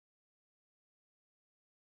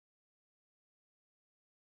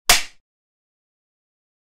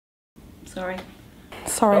Sorry.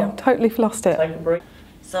 Sorry, I've totally lost it. Take a breath.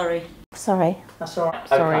 Sorry. Sorry. That's all right.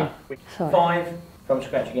 Sorry. Okay. Sorry. 5 from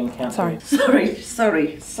scratch again. Count. Sorry. Sorry.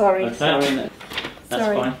 Sorry. Sorry. Okay. Sorry. That's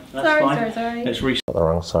Sorry. fine. That's Sorry. fine. Sorry. Sorry. Let's reset. Got the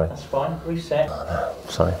wrong, sorry. That's fine. Reset.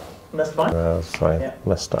 Sorry. That's fine. Sorry, Yeah.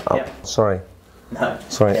 messed that up. Yeah. Sorry. No.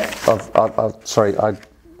 Sorry. Yeah. Sorry, yeah,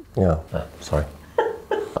 no, sorry.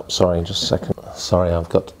 Sorry, just a second. Sorry, I've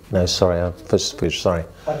got, no, sorry, I'm sorry.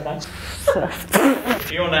 Okay.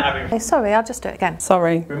 You're not having. Hey, sorry, I'll just do it again.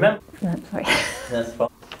 Sorry. Remember. No, sorry. That's fine.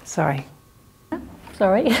 Sorry.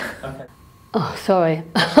 Sorry. Okay. Oh, sorry.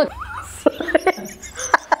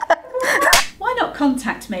 Why not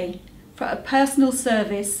contact me for a personal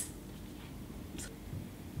service?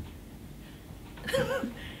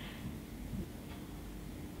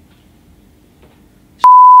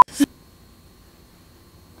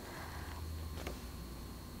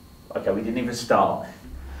 Okay, we didn't even start.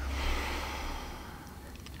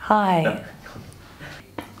 Hi. No.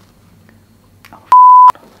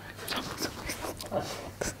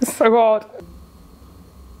 So hard.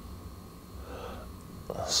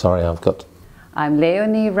 Sorry, I've got, I'm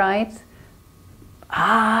Leonie, right?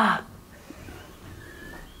 Ah.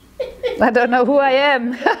 I don't know who I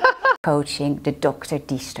am. Coaching the Dr.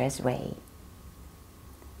 De-Stress way.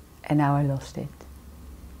 And now I lost it.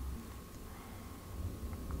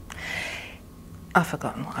 I've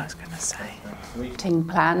forgotten what I was going to say. Meeting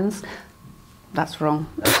plans. That's wrong.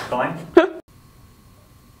 That's fine.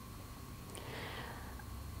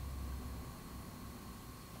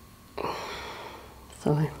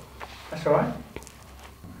 Sorry. That's all right.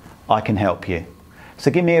 I can help you.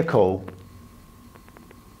 So give me a call.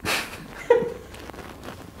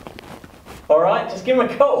 All right, just give him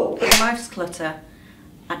a call. Life's clutter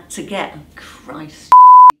to get. Christ.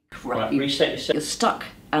 Right, reset yourself. You're stuck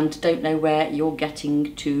and don't know where you're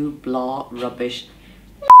getting to. Blah rubbish.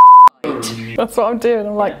 That's what I'm doing.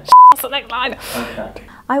 I'm like, what's the next line? Okay.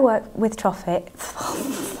 I work with Trophy.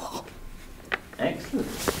 Excellent.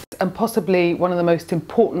 And possibly one of the most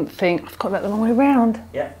important things, I've got that the wrong way round.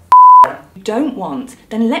 Yeah. You don't want,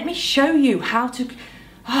 then let me show you how to.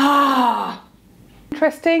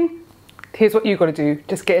 Interesting. Here's what you've got to do.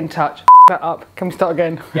 Just get in touch. That up. Can we start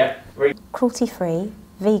again? Yeah. Cruelty-free,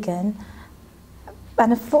 vegan,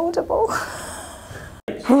 and affordable.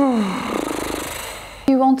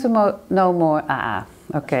 You want to know more?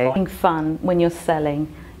 Okay. Having fun when you're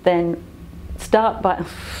selling, then start by.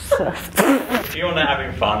 You're not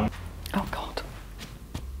having fun. Oh God.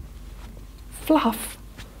 Fluff.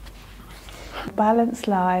 Balanced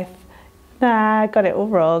life. Nah, I got it all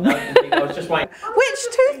wrong. No, I was just waiting. Which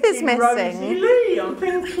tooth is Rosie missing? Lee, I'm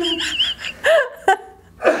thinking.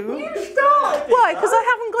 You started. Why? Because I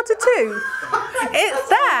haven't got a tooth. It's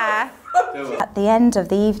there. At the end of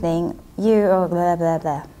the evening, you blah blah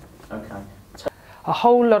blah. Okay. A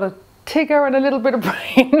whole lot of Tigger and a little bit of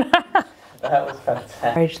brain. That was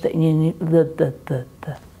fantastic. That you need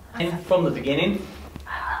From the beginning.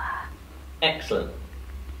 Excellent.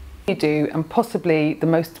 You do, and possibly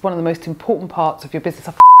one of the most important parts of your business.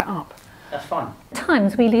 I've it up. That's fine.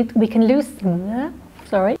 Times we can lose.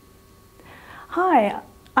 Sorry. Hi,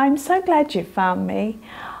 I'm so glad you found me.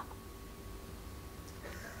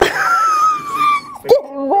 That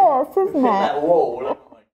wall.